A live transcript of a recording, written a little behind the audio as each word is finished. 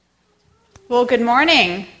Well, good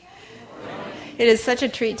morning. It is such a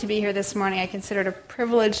treat to be here this morning. I consider it a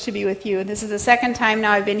privilege to be with you. This is the second time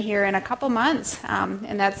now I've been here in a couple months,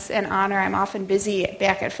 and that's an honor. I'm often busy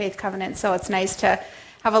back at Faith Covenant, so it's nice to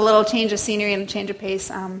have a little change of scenery and a change of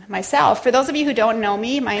pace myself. For those of you who don't know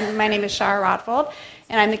me, my name is Shara Rotvold,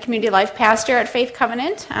 and I'm the community life pastor at Faith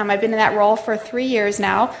Covenant. I've been in that role for 3 years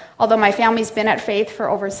now, although my family's been at Faith for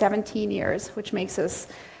over 17 years, which makes us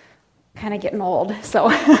kind of getting old. So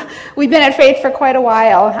we've been at Faith for quite a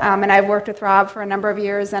while, and I've worked with Rob for a number of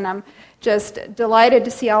years, and I'm just delighted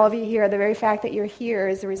to see all of you here. The very fact that you're here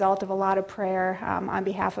is the result of a lot of prayer on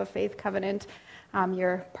behalf of Faith Covenant,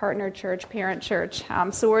 your partner church, parent church.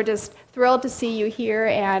 So we're just thrilled to see you here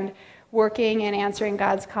and working and answering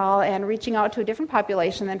God's call and reaching out to a different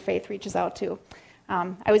population than Faith reaches out to.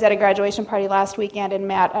 I was at a graduation party last weekend and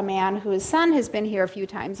met a man whose son has been here a few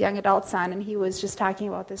times, young adult son, and he was just talking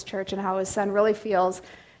about this church and how his son really feels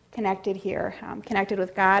connected here, connected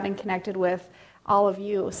with God and connected with all of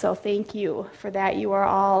you. So thank you for that. You are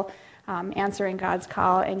all answering God's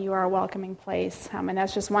call, and you are a welcoming place. And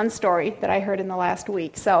that's just one story that I heard in the last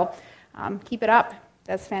week. So keep it up.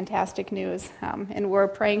 That's fantastic news. And we're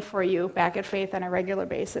praying for you back at Faith on a regular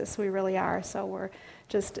basis. We really are. So we're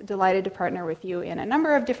just delighted to partner with you in a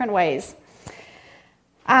number of different ways.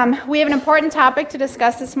 We have an important topic to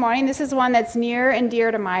discuss this morning. This is one that's near and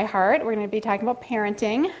dear to my heart. We're going to be talking about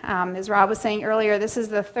parenting. As Rob was saying earlier, this is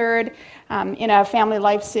the third in a family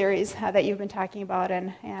life series that you've been talking about,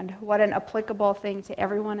 and what an applicable thing to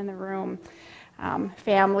everyone in the room.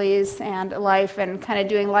 Families and life and kind of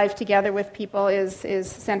doing life together with people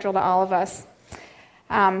is central to all of us.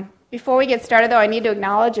 Before we get started, though, I need to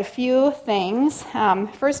acknowledge a few things.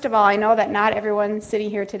 First of all, I know that not everyone sitting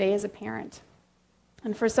here today is a parent.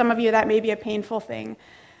 And for some of you, that may be a painful thing.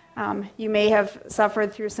 You may have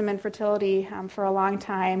suffered through some infertility for a long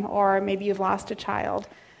time, or maybe you've lost a child.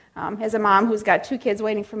 As a mom who's got 2 kids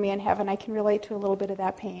waiting for me in heaven, I can relate to a little bit of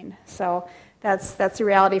that pain. So that's the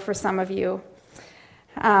reality for some of you.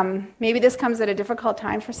 Maybe this comes at a difficult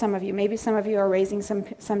time for some of you. Maybe some of you are raising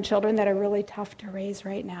some children that are really tough to raise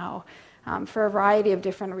right now for a variety of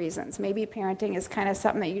different reasons. Maybe parenting is kind of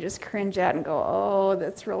something that you just cringe at and go, oh,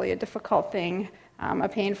 that's really a difficult thing, a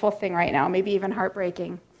painful thing right now, maybe even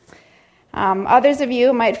heartbreaking. Others of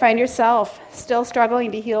you might find yourself still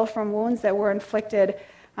struggling to heal from wounds that were inflicted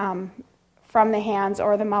from the hands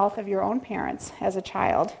or the mouth of your own parents as a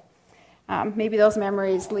child. Maybe those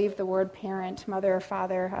memories leave the word parent, mother or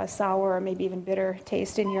father, a sour or maybe even bitter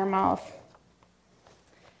taste in your mouth.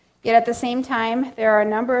 Yet at the same time, there are a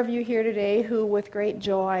number of you here today who, with great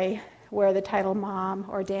joy, wear the title mom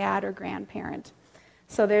or dad or grandparent.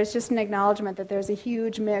 So there's just an acknowledgement that there's a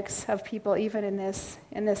huge mix of people even in this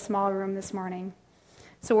small room this morning.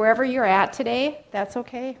 So wherever you're at today, that's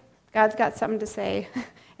okay. God's got something to say,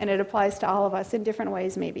 and it applies to all of us in different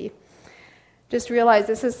ways maybe. Just realize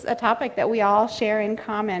this is a topic that we all share in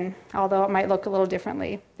common, although it might look a little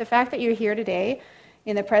differently. The fact that you're here today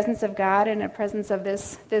in the presence of God and in the presence of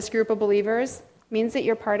this group of believers means that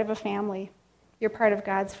you're part of a family. You're part of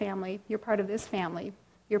God's family. You're part of this family.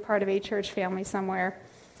 You're part of a church family somewhere.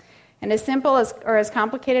 And as simple as or as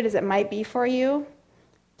complicated as it might be for you,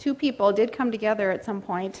 2 people did come together at some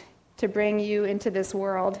point to bring you into this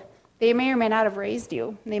world. They may or may not have raised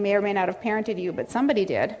you. They may or may not have parented you, but somebody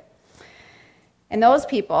did. And those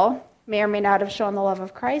people may or may not have shown the love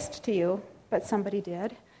of Christ to you, but somebody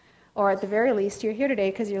did. Or at the very least, you're here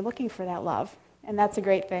today because you're looking for that love, and that's a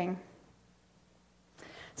great thing.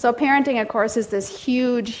 So parenting, of course, is this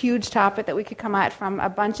huge, huge topic that we could come at from a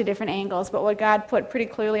bunch of different angles, but what God put pretty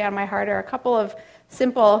clearly on my heart are a couple of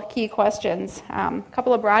simple key questions, a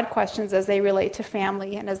couple of broad questions as they relate to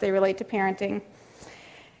family and as they relate to parenting.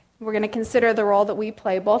 We're going to consider the role that we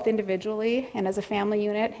play both individually and as a family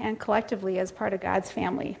unit and collectively as part of God's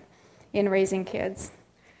family in raising kids.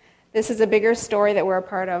 This is a bigger story that we're a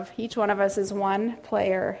part of. Each one of us is one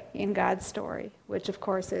player in God's story, which of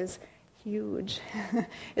course is huge.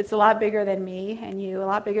 It's a lot bigger than me and you, a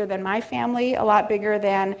lot bigger than my family, a lot bigger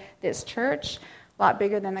than this church, a lot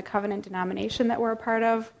bigger than the covenant denomination that we're a part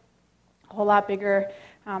of, a whole lot bigger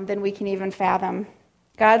than we can even fathom.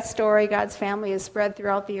 God's story, God's family is spread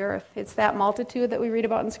throughout the earth. It's that multitude that we read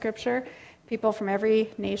about in Scripture, people from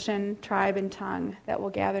every nation, tribe, and tongue that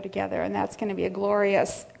will gather together, and that's going to be a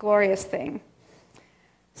glorious, glorious thing.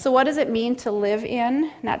 So what does it mean to live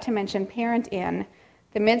in, not to mention parent in,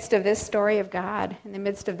 the midst of this story of God, in the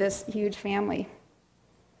midst of this huge family?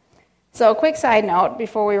 So a quick side note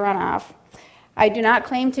before we run off. I do not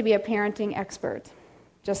claim to be a parenting expert,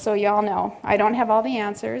 just so y'all know. I don't have all the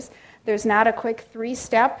answers. There's not a quick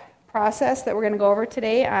 3-step process that we're going to go over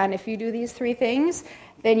today on if you do these 3 things,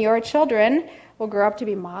 then your children will grow up to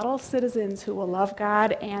be model citizens who will love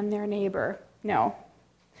God and their neighbor. No.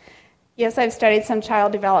 Yes, I've studied some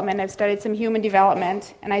child development, I've studied some human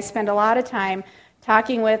development, and I spend a lot of time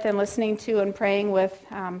talking with and listening to and praying with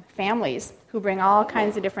families who bring all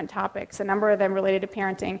kinds of different topics, a number of them related to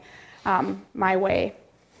parenting, my way.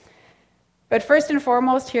 But first and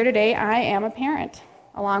foremost here today, I am a parent,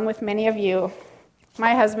 along with many of you.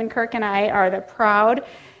 My husband Kirk and I are the proud,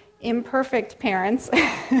 imperfect parents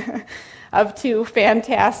of 2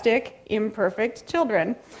 fantastic, imperfect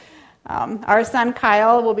children. Our son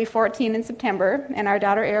Kyle will be 14 in September, and our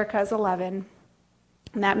daughter Erica is 11,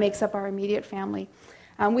 and that makes up our immediate family.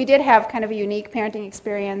 We did have kind of a unique parenting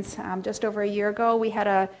experience just over a year ago. We had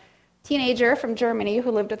a teenager from Germany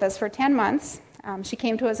who lived with us for 10 months. She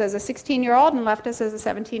came to us as a 16-year-old and left us as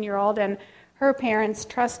a 17-year-old, and her parents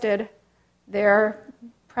trusted their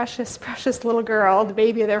precious, precious little girl, the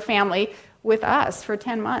baby of their family, with us for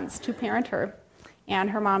 10 months to parent her. And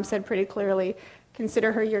her mom said pretty clearly,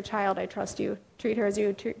 "Consider her your child, I trust you. Treat her as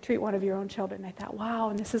you treat one of your own children." I thought, wow,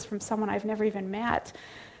 and this is from someone I've never even met.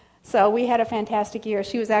 So we had a fantastic year.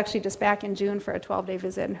 She was actually just back in June for a 12-day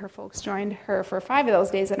visit, and her folks joined her for 5 of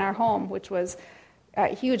those days in our home, which was a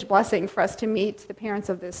huge blessing for us to meet the parents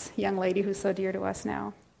of this young lady who's so dear to us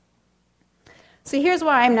now. So here's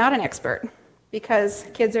why I'm not an expert, because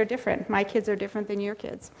kids are different. My kids are different than your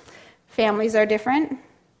kids. Families are different.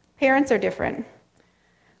 Parents are different.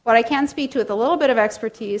 What I can speak to with a little bit of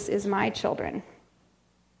expertise is my children.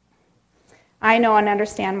 I know and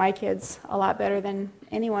understand my kids a lot better than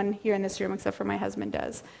anyone here in this room except for my husband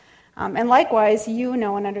does. And likewise, you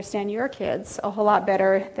know and understand your kids a whole lot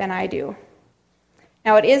better than I do.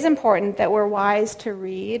 Now, it is important that we're wise to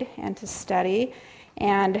read and to study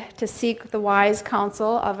and to seek the wise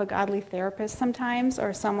counsel of a godly therapist sometimes,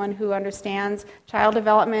 or someone who understands child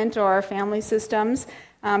development or family systems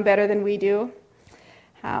better than we do.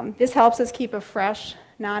 This helps us keep a fresh,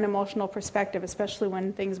 non-emotional perspective, especially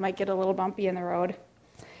when things might get a little bumpy in the road.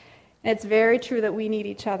 And it's very true that we need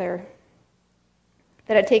each other,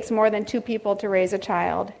 that it takes more than 2 people to raise a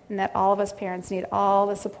child, and that all of us parents need all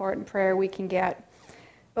the support and prayer we can get.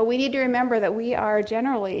 But we need to remember that we are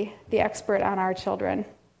generally the expert on our children.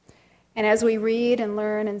 And as we read and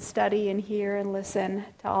learn and study and hear and listen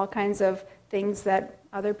to all kinds of things that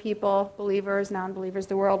other people, believers, non-believers,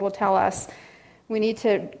 the world will tell us, we need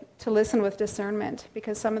to listen with discernment,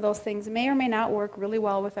 because some of those things may or may not work really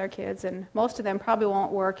well with our kids, and most of them probably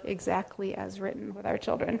won't work exactly as written with our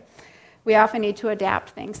children. We often need to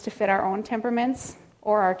adapt things to fit our own temperaments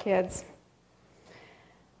or our kids.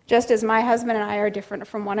 Just as my husband and I are different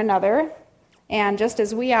from one another, and just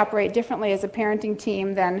as we operate differently as a parenting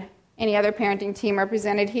team than any other parenting team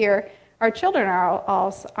represented here, our children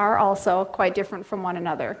are also quite different from one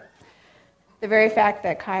another. The very fact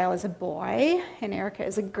that Kyle is a boy and Erica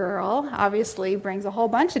is a girl obviously brings a whole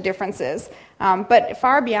bunch of differences. But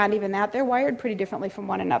far beyond even that, they're wired pretty differently from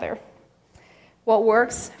one another. What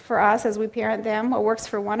works for us as we parent them, what works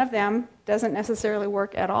for one of them, doesn't necessarily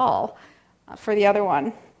work at all for the other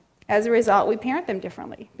one. As a result, we parent them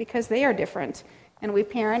differently because they are different, and we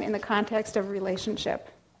parent in the context of relationship.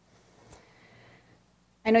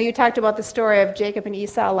 I know you talked about the story of Jacob and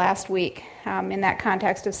Esau last week in that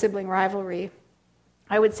context of sibling rivalry.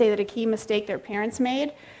 I would say that a key mistake their parents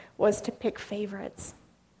made was to pick favorites.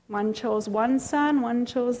 One chose one son, one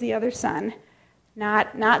chose the other son.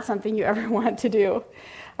 Not something you ever want to do.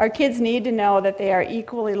 Our kids need to know that they are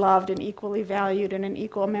equally loved and equally valued and an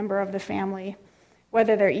equal member of the family,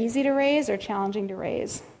 whether they're easy to raise or challenging to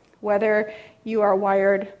raise, whether you are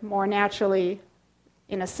wired more naturally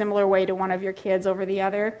in a similar way to one of your kids over the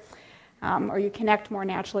other, or you connect more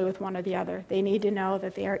naturally with one or the other. They need to know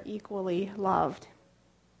that they are equally loved.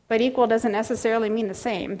 But equal doesn't necessarily mean the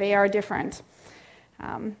same. They are different.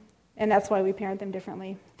 And that's why we parent them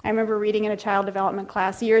differently. I remember reading in a child development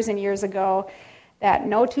class years and years ago that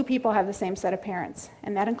no 2 people have the same set of parents,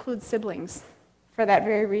 and that includes siblings. For that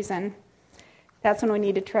very reason, that's when we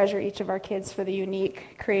need to treasure each of our kids for the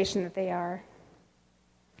unique creation that they are.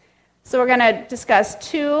 So we're going to discuss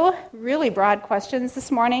 2 really broad questions this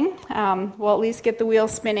morning. We'll at least get the wheel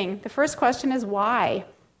spinning. The first question is why?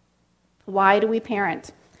 Why do we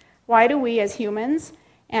parent? Why do we as humans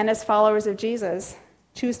and as followers of Jesus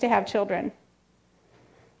choose to have children?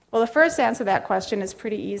 Well, the first answer to that question is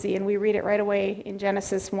pretty easy, and we read it right away in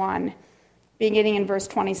Genesis 1, beginning in verse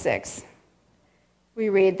 26. We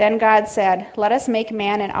read, "Then God said, 'Let us make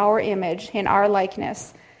man in our image, in our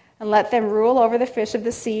likeness, and let them rule over the fish of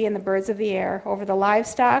the sea and the birds of the air, over the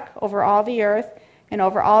livestock, over all the earth, and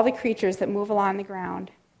over all the creatures that move along the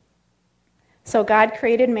ground.' So God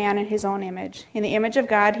created man in his own image. In the image of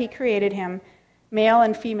God, he created him. Male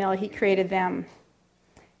and female, he created them.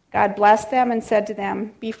 God blessed them and said to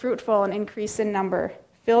them, "Be fruitful and increase in number.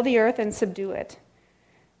 Fill the earth and subdue it.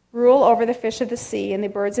 Rule over the fish of the sea and the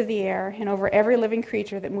birds of the air and over every living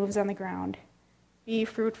creature that moves on the ground. Be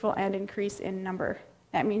fruitful and increase in number."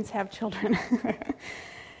 That means have children.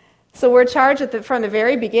 So we're charged from the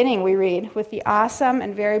very beginning, we read, with the awesome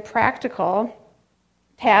and very practical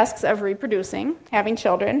tasks of reproducing, having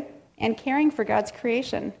children, and caring for God's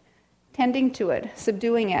creation, tending to it,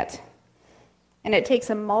 subduing it. And it takes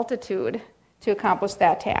a multitude to accomplish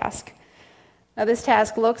that task. Now, this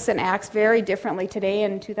task looks and acts very differently today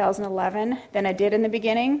in 2011 than it did in the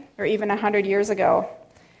beginning or even 100 years ago.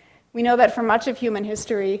 We know that for much of human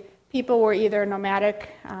history, people were either nomadic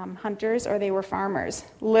hunters or they were farmers,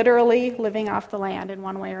 literally living off the land in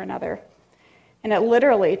one way or another. And it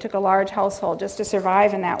literally took a large household just to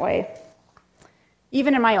survive in that way.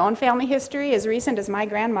 Even in my own family history, as recent as my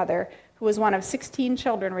grandmother, who was one of 16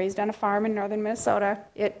 children raised on a farm in northern Minnesota,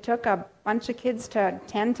 it took a bunch of kids to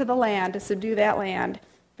tend to the land, to subdue that land.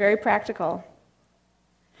 Very practical.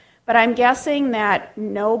 But I'm guessing that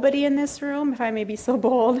nobody in this room, if I may be so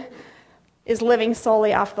bold, is living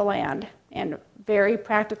solely off the land and very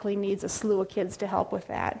practically needs a slew of kids to help with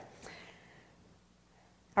that.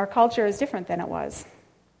 Our culture is different than it was.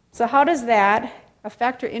 So how does that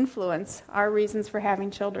affect or influence our reasons for having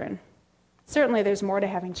children? Certainly there's more to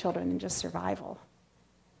having children than just survival.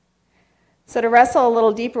 So to wrestle a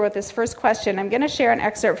little deeper with this first question, I'm going to share an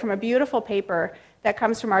excerpt from a beautiful paper that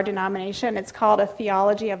comes from our denomination. It's called A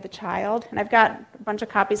Theology of the Child, and I've got a bunch of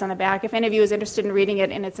copies on the back. If any of you is interested in reading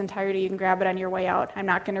it in its entirety, you can grab it on your way out. I'm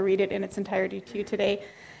not going to read it in its entirety to you today.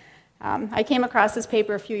 I came across this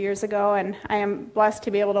paper a few years ago, and I am blessed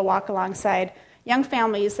to be able to walk alongside young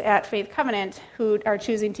families at Faith Covenant who are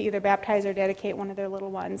choosing to either baptize or dedicate one of their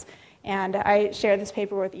little ones, and I share this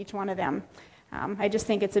paper with each one of them. I just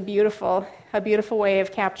think it's a beautiful way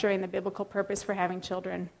of capturing the biblical purpose for having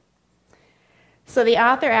children. So the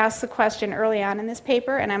author asks a question early on in this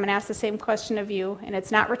paper, and I'm going to ask the same question of you, and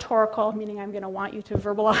it's not rhetorical, meaning I'm going to want you to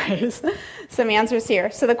verbalize some answers here.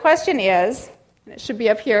 So the question is, and it should be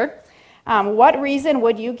up here, what reason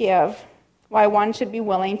would you give why one should be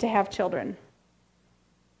willing to have children?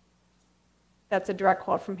 That's a direct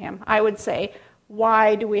quote from him. I would say,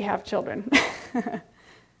 why do we have children?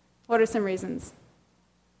 What are some reasons?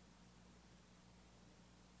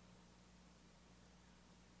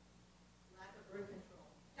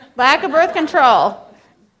 Lack of birth control.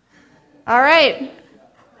 All right.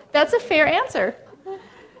 That's a fair answer.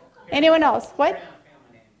 Anyone else? What?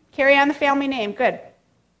 Carry on the family name. Good.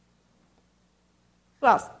 Who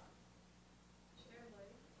else?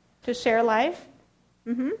 To share life.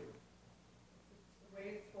 Mm-hmm. The way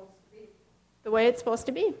it's supposed to be. The way it's supposed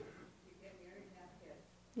to be. You get married and have kids.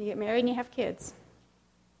 You get married and you have kids.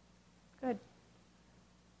 Good.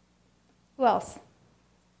 Who else?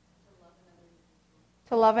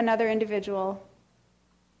 To love another individual.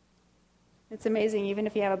 It's amazing, even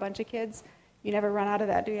if you have a bunch of kids, you never run out of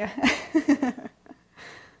that, do you? To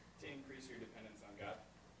increase your dependence on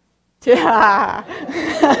God.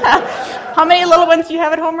 How many little ones do you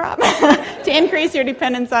have at home, Rob? To increase your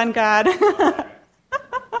dependence on God.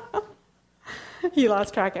 He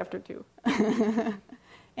lost track after 2.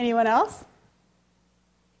 Anyone else?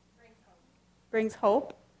 Brings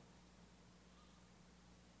hope.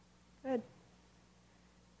 Good.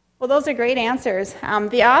 Well, those are great answers.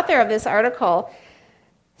 The author of this article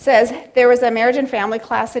says there was a marriage and family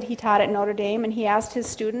class that he taught at Notre Dame, and he asked his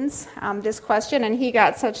students this question, and he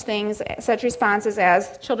got such responses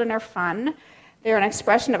as, children are fun, they're an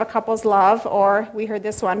expression of a couple's love, or we heard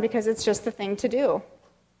this one, because it's just the thing to do.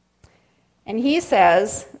 And he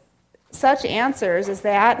says, such answers as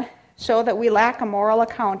that show that we lack a moral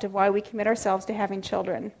account of why we commit ourselves to having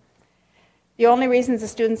children. The only reasons the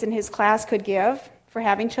students in his class could give for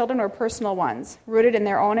having children were personal ones, rooted in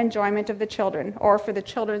their own enjoyment of the children, or for the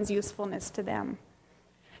children's usefulness to them.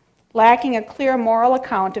 Lacking a clear moral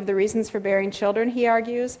account of the reasons for bearing children, he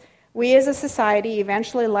argues, we as a society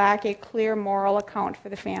eventually lack a clear moral account for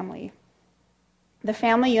the family. The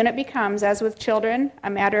family unit becomes, as with children, a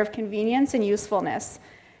matter of convenience and usefulness.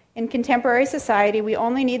 In contemporary society, we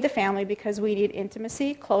only need the family because we need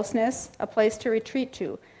intimacy, closeness, a place to retreat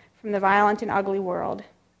to from the violent and ugly world.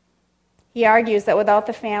 He argues that without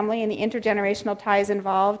the family and the intergenerational ties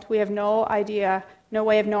involved, we have no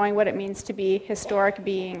way of knowing what it means to be historic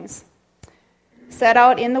beings. Set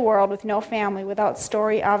out in the world with no family, without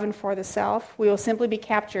story of and for the self, we will simply be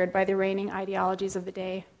captured by the reigning ideologies of the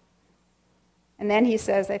day. And then he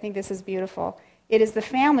says, I think this is beautiful, It is the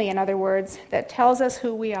family, in other words, that tells us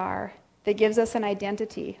who we are, that gives us an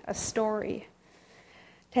identity, a story.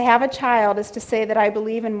 To have a child is to say that I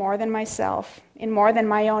believe in more than myself, in more than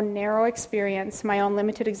my own narrow experience, my own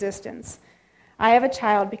limited existence. I have a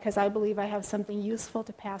child because I believe I have something useful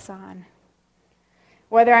to pass on.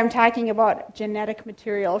 Whether I'm talking about genetic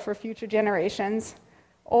material for future generations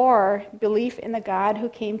or belief in the God who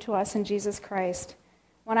came to us in Jesus Christ,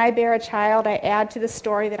 when I bear a child, I add to the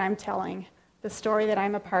story that I'm telling, the story that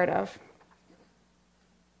I'm a part of.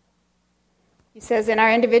 He says, in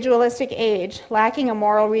our individualistic age, lacking a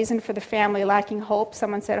moral reason for the family, lacking hope,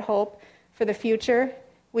 someone said hope, for the future,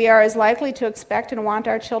 we are as likely to expect and want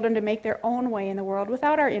our children to make their own way in the world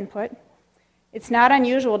without our input. It's not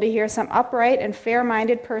unusual to hear some upright and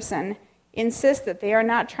fair-minded person insist that they are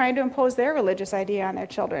not trying to impose their religious idea on their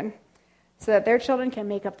children, so that their children can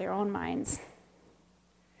make up their own minds.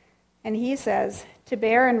 And he says, to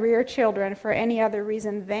bear and rear children for any other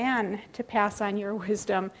reason than to pass on your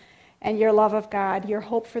wisdom and your love of God, your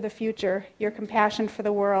hope for the future, your compassion for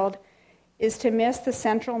the world, is to miss the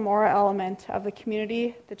central moral element of the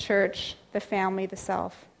community, the church, the family, the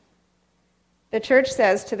self. The church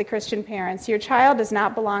says to the Christian parents, your child does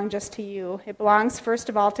not belong just to you. It belongs first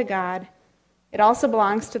of all to God. It also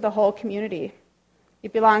belongs to the whole community.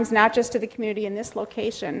 It belongs not just to the community in this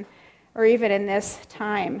location or even in this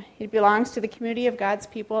time. It belongs to the community of God's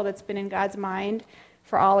people that's been in God's mind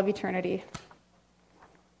for all of eternity.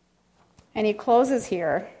 And he closes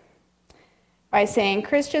here by saying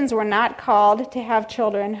Christians were not called to have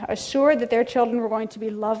children, assured that their children were going to be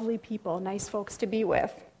lovely people, nice folks to be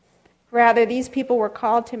with. Rather, these people were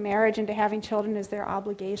called to marriage and to having children as their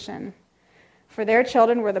obligation. For their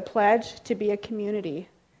children were the pledge to be a community,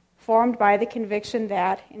 formed by the conviction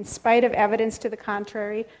that, in spite of evidence to the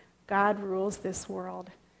contrary, God rules this world.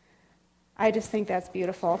 I just think that's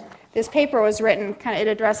beautiful. This paper was written, it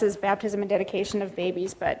addresses baptism and dedication of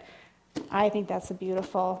babies, but I think that's a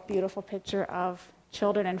beautiful, beautiful picture of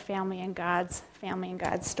children and family and God's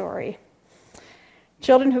story.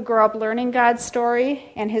 Children who grow up learning God's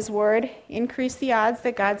story and his word increase the odds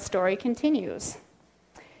that God's story continues.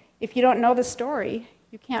 If you don't know the story,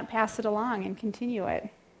 you can't pass it along and continue it.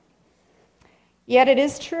 Yet it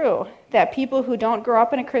is true that people who don't grow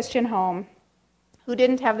up in a Christian home, who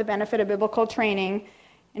didn't have the benefit of biblical training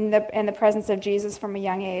and the presence of Jesus from a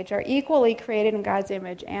young age, are equally created in God's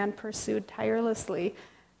image and pursued tirelessly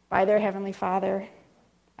by their Heavenly Father.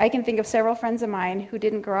 I can think of several friends of mine who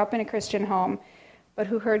didn't grow up in a Christian home, but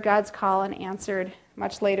who heard God's call and answered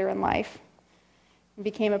much later in life and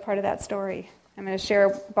became a part of that story. I'm going to share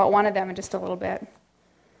about one of them in just a little bit.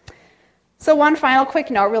 So one final quick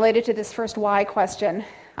note related to this first why question.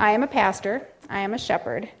 I am a pastor. I am a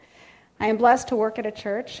shepherd. I am blessed to work at a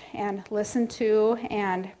church and listen to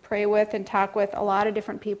and pray with and talk with a lot of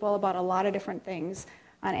different people about a lot of different things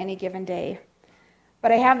on any given day.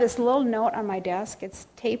 But I have this little note on my desk. It's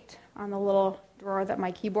taped on the little drawer that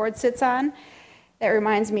my keyboard sits on. That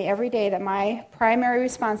reminds me every day that my primary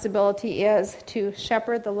responsibility is to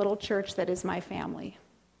shepherd the little church that is my family.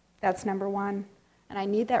 That's number one. And I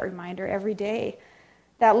need that reminder every day.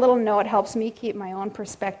 That little note helps me keep my own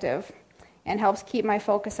perspective and helps keep my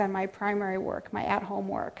focus on my primary work, my at-home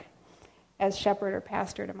work, as shepherd or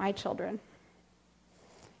pastor to my children.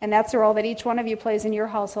 And that's the role that each one of you plays in your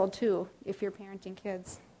household, too, if you're parenting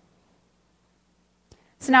kids.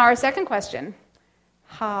 So now our second question,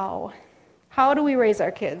 how? How do we raise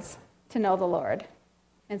our kids to know the Lord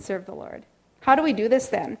and serve the Lord? How do we do this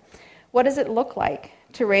then? What does it look like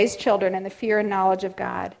to raise children in the fear and knowledge of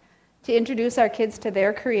God, to introduce our kids to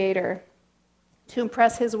their Creator, to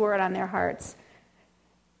impress His word on their hearts?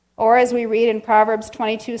 Or as we read in Proverbs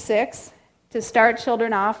 22:6, to start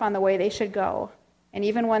children off on the way they should go, and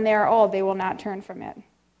even when they are old, they will not turn from it.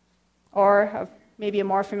 Or maybe a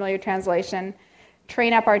more familiar translation,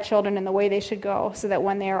 train up our children in the way they should go, so that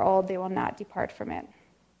when they are old, they will not depart from it.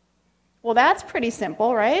 Well, that's pretty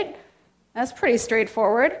simple, right? That's pretty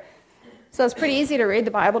straightforward. So it's pretty easy to read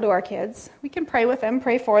the Bible to our kids. We can pray with them,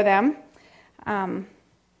 pray for them.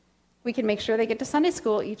 We can make sure they get to Sunday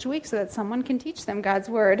school each week so that someone can teach them God's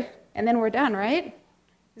word, and then we're done, right?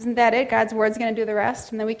 Isn't that it? God's word's going to do the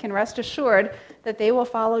rest, and then we can rest assured that they will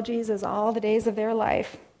follow Jesus all the days of their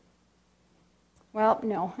life. Well,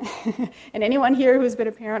 no. And anyone here who's been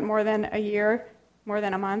a parent more than a year, more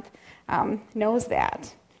than a month, knows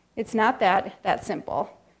that. It's not that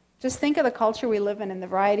simple. Just think of the culture we live in and the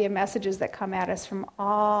variety of messages that come at us from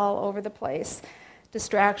all over the place.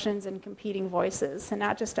 Distractions and competing voices, and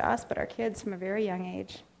not just to us, but our kids from a very young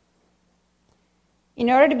age.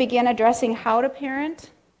 In order to begin addressing how to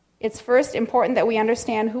parent, It's first important that we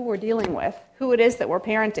understand who we're dealing with, who it is that we're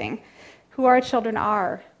parenting, who our children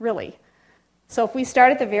are, really. So if we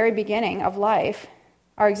start at the very beginning of life,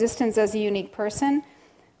 our existence as a unique person,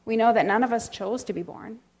 we know that none of us chose to be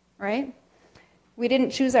born, right? We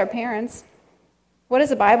didn't choose our parents. What does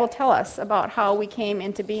the Bible tell us about how we came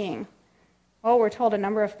into being? Well, we're told a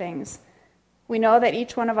number of things. We know that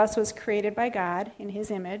each one of us was created by God in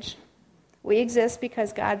his image. We exist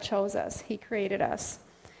because God chose us. He created us.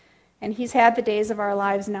 And he's had the days of our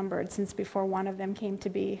lives numbered since before one of them came to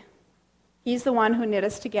be. He's the one who knit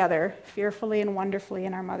us together fearfully and wonderfully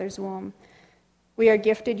in our mother's womb. We are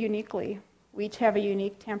gifted uniquely. We each have a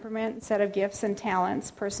unique temperament, set of gifts and talents,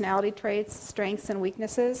 personality traits, strengths and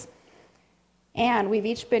weaknesses. And we've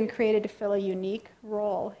each been created to fill a unique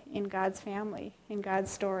role in God's family, in God's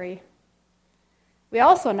story. We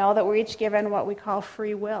also know that we're each given what we call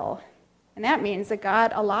free will. And that means that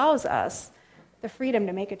God allows us the freedom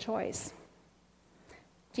to make a choice,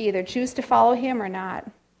 to either choose to follow him or not.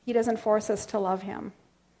 He doesn't force us to love him,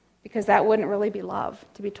 because that wouldn't really be love,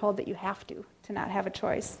 to be told that you have to not have a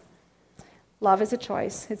choice. Love is a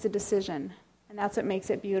choice. It's a decision. And that's what makes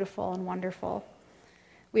it beautiful and wonderful.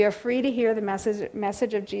 We are free to hear the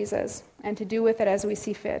message of Jesus and to do with it as we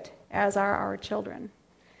see fit, as are our children.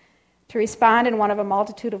 To respond in one of a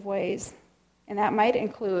multitude of ways. And that might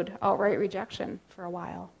include outright rejection for a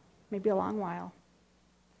while, maybe a long while.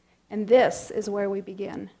 And this is where we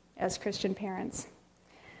begin as Christian parents.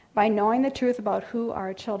 By knowing the truth about who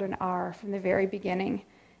our children are from the very beginning,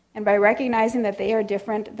 and by recognizing that they are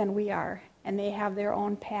different than we are, and they have their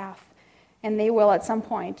own path, and they will at some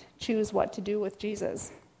point choose what to do with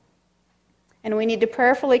Jesus. And we need to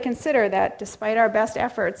prayerfully consider that despite our best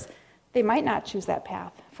efforts, they might not choose that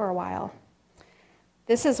path for a while.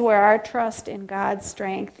 This is where our trust in God's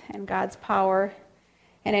strength and God's power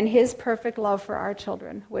and in his perfect love for our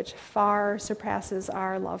children, which far surpasses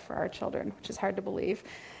our love for our children, which is hard to believe,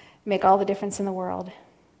 make all the difference in the world.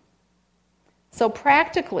 So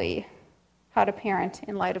practically, how to parent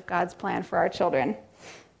in light of God's plan for our children.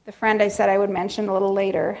 The friend I said I would mention a little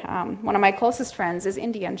later, one of my closest friends is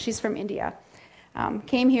Indian. She's from India.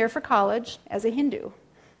 Came here for college as a Hindu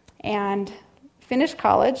and finished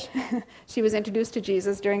college. She was introduced to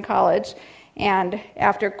Jesus during college, and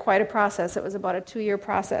after quite a process, it was about a 2-year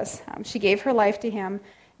process, she gave her life to him,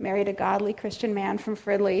 married a godly Christian man from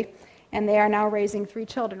Fridley, and they are now raising 3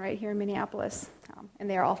 children right here in Minneapolis. And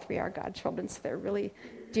they are all 3 are godchildren, so they're really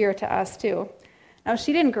dear to us too. Now,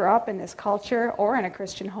 she didn't grow up in this culture or in a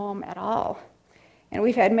Christian home at all. And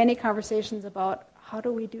we've had many conversations about how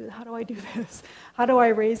do I do this? How do I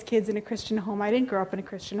raise kids in a Christian home? I didn't grow up in a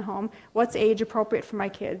Christian home. What's age appropriate for my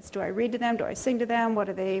kids? Do I read to them? Do I sing to them?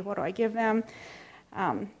 What do I give them?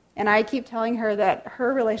 And I keep telling her that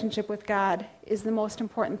her relationship with God is the most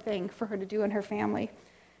important thing for her to do in her family.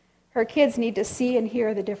 Her kids need to see and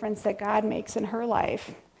hear the difference that God makes in her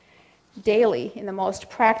life daily in the most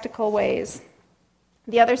practical ways.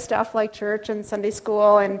 The other stuff like church and Sunday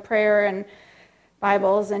school and prayer and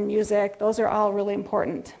Bibles and music, those are all really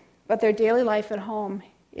important. But their daily life at home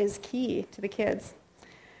is key to the kids.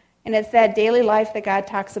 And it's that daily life that God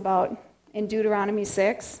talks about in Deuteronomy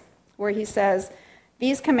 6, where he says,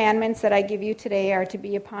 "These commandments that I give you today are to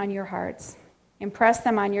be upon your hearts. Impress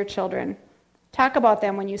them on your children. Talk about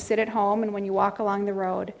them when you sit at home and when you walk along the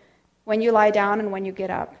road, when you lie down and when you get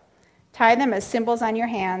up. Tie them as symbols on your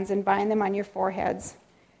hands and bind them on your foreheads.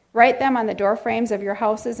 Write them on the doorframes of your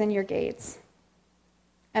houses and your gates."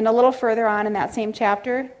 And a little further on in that same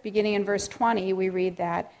chapter, beginning in verse 20, we read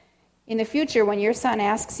that, "In the future, when your son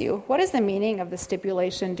asks you, 'What is the meaning of the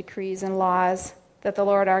stipulation, decrees, and laws that the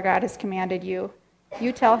Lord our God has commanded you?'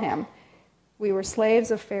 you tell him, 'We were slaves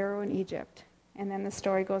of Pharaoh in Egypt.'" And then the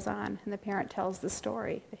story goes on, and the parent tells the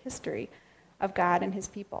story, the history of God and his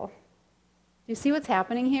people. Do you see what's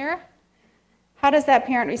happening here? How does that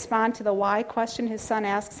parent respond to the why question his son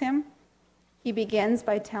asks him? He begins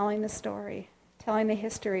by telling the story, telling the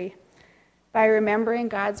history, by remembering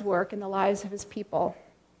God's work in the lives of his people,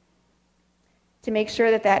 to make sure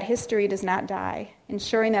that that history does not die,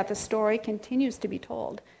 ensuring that the story continues to be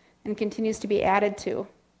told and continues to be added to.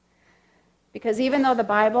 Because even though the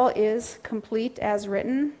Bible is complete as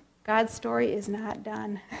written, God's story is not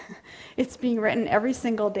done. It's being written every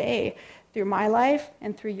single day through my life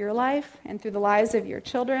and through your life and through the lives of your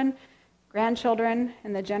children, grandchildren,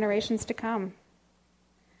 and the generations to come.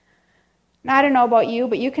 Now, I don't know about you,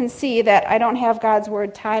 but you can see that I don't have God's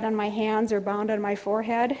word tied on my hands or bound on my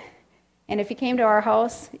forehead. And if you came to our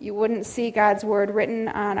house, you wouldn't see God's word written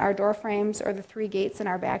on our door frames or the 3 gates in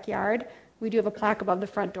our backyard. We do have a plaque above the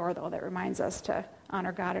front door, though, that reminds us to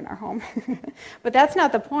honor God in our home. But that's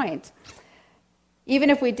not the point. Even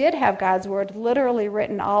if we did have God's word literally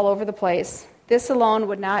written all over the place, this alone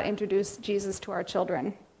would not introduce Jesus to our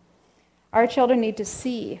children. Our children need to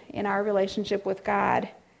see in our relationship with God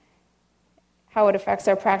how it affects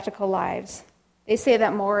our practical lives. They say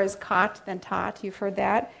that more is caught than taught. You've heard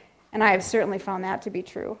that. And I have certainly found that to be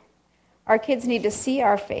true. Our kids need to see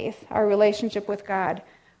our faith, our relationship with God,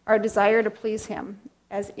 our desire to please Him,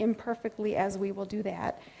 as imperfectly as we will do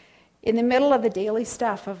that, in the middle of the daily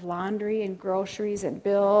stuff of laundry and groceries and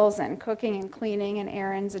bills and cooking and cleaning and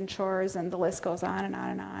errands and chores, and the list goes on and on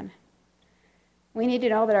and on. We need to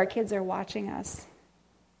know that our kids are watching us.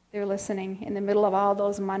 They're listening in the middle of all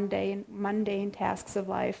those mundane tasks of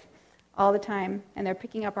life all the time, and they're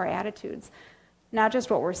picking up our attitudes, not just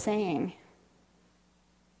what we're saying,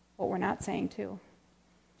 what we're not saying too.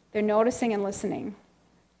 They're noticing and listening.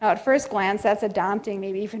 Now, at first glance, that's a daunting,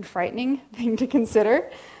 maybe even frightening thing to consider,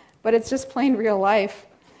 but it's just plain real life.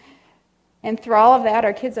 And through all of that,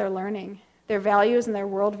 our kids are learning. Their values and their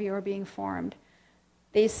worldview are being formed.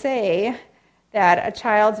 They say that a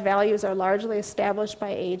child's values are largely established by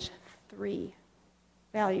age 3,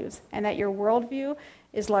 values, and that your worldview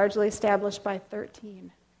is largely established by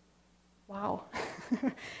 13. Wow.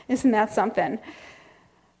 Isn't that something?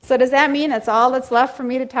 So does that mean that's all that's left for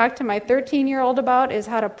me to talk to my 13-year-old about is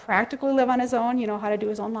how to practically live on his own, how to do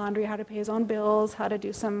his own laundry, how to pay his own bills, how to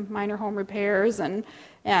do some minor home repairs and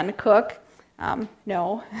cook?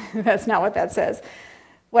 No, that's not what that says.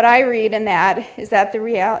 What I read in that is that the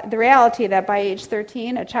reality that by age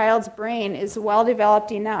 13, a child's brain is well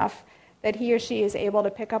developed enough that he or she is able to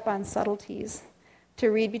pick up on subtleties, to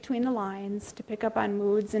read between the lines, to pick up on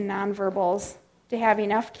moods and nonverbals, to have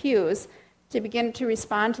enough cues to begin to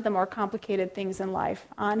respond to the more complicated things in life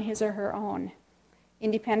on his or her own,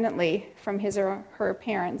 independently from his or her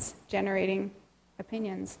parents generating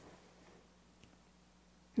opinions.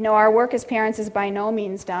 No, our work as parents is by no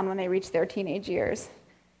means done when they reach their teenage years.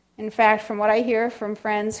 In fact, from what I hear from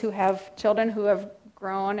friends who have children who have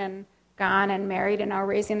grown and gone and married and are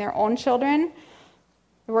raising their own children,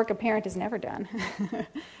 the work of parent is never done.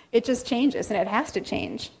 It just changes, and it has to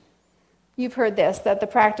change. You've heard this, that the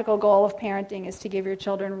practical goal of parenting is to give your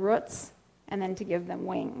children roots and then to give them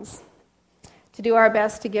wings. To do our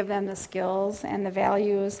best to give them the skills and the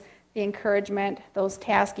values, the encouragement, those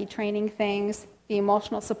tasky training things, the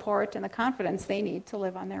emotional support, and the confidence they need to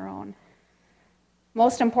live on their own.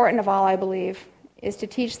 Most important of all, I believe, is to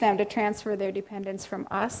teach them to transfer their dependence from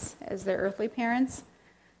us as their earthly parents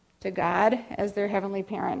to God as their heavenly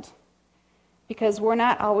parent. Because we're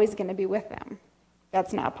not always going to be with them.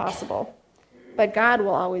 That's not possible. But God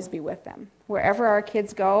will always be with them. Wherever our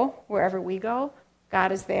kids go, wherever we go,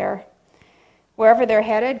 God is there. Wherever they're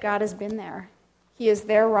headed, God has been there. He is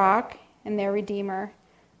their rock and their redeemer,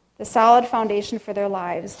 the solid foundation for their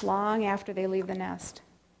lives long after they leave the nest.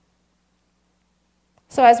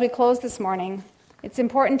 So as we close this morning, it's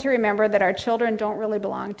important to remember that our children don't really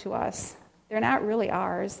belong to us. They're not really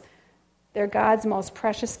ours. They're God's most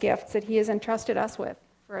precious gifts that He has entrusted us with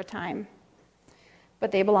for a time.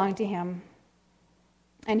 But they belong to Him.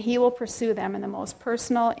 And He will pursue them in the most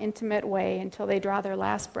personal, intimate way until they draw their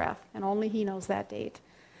last breath, and only He knows that date.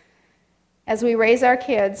 As we raise our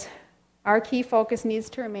kids, our key focus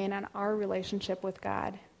needs to remain on our relationship with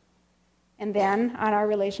God, and then on our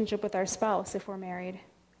relationship with our spouse if we're married.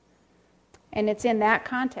 And it's in that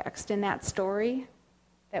context, in that story,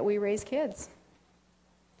 that we raise kids.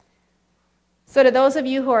 So to those of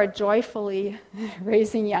you who are joyfully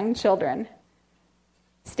raising young children,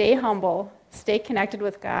 stay humble, stay connected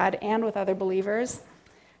with God and with other believers.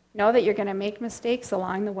 Know that you're going to make mistakes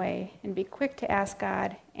along the way, and be quick to ask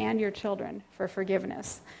God and your children for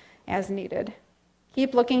forgiveness as needed.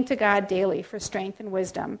 Keep looking to God daily for strength and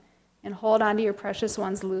wisdom, and hold on to your precious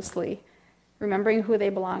ones loosely, remembering who they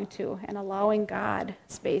belong to and allowing God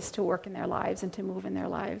space to work in their lives and to move in their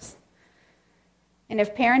lives. And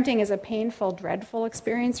if parenting is a painful, dreadful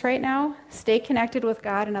experience right now, stay connected with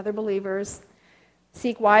God and other believers.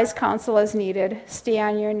 Seek wise counsel as needed. Stay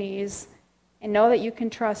on your knees. And know that you can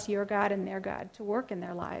trust your God and their God to work in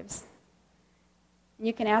their lives. And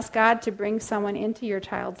you can ask God to bring someone into your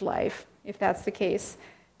child's life, if that's the case,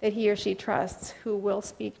 that he or she trusts, who will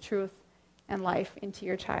speak truth and life into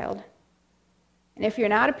your child. And if you're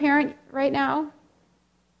not a parent right now,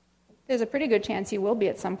 there's a pretty good chance you will be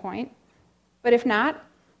at some point. But if not,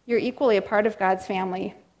 you're equally a part of God's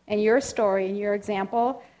family, and your story and your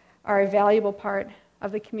example are a valuable part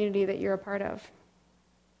of the community that you're a part of.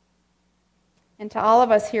 And to all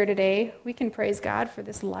of us here today, we can praise God for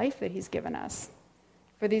this life that He's given us,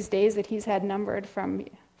 for these days that He's had numbered from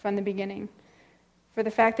the beginning, for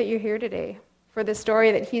the fact that you're here today, for the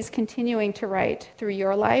story that he's continuing to write through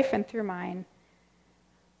your life and through mine.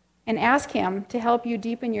 And ask him to help you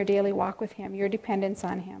deepen your daily walk with him, your dependence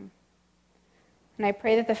on him. And I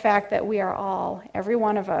pray that the fact that we are all, every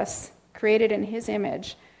one of us, created in his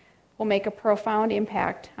image, will make a profound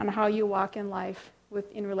impact on how you walk in life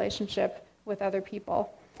in relationship with other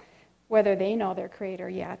people, whether they know their Creator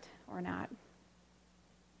yet or not.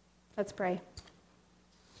 Let's pray.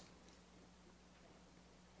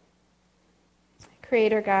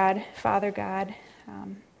 Creator God, Father God,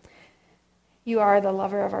 you are the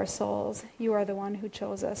lover of our souls. You are the one who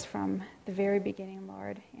chose us from the very beginning,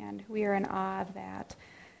 Lord, and we are in awe of that,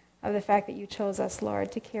 of the fact that you chose us,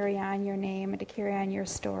 Lord, to carry on your name and to carry on your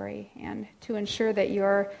story and to ensure that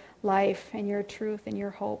your life and your truth and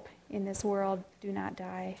your hope in this world do not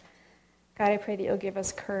die. God, I pray that you'll give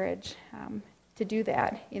us courage to do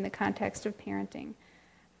that in the context of parenting,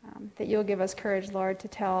 that you'll give us courage, Lord, to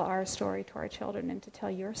tell our story to our children and to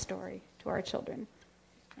tell your story to our children.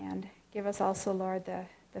 And give us also, Lord,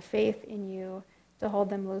 the faith in you to hold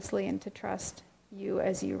them loosely and to trust you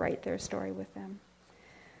as you write their story with them.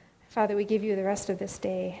 Father, we give you the rest of this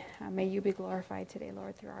day. May you be glorified today,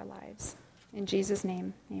 Lord, through our lives. In Jesus'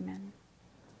 name, amen.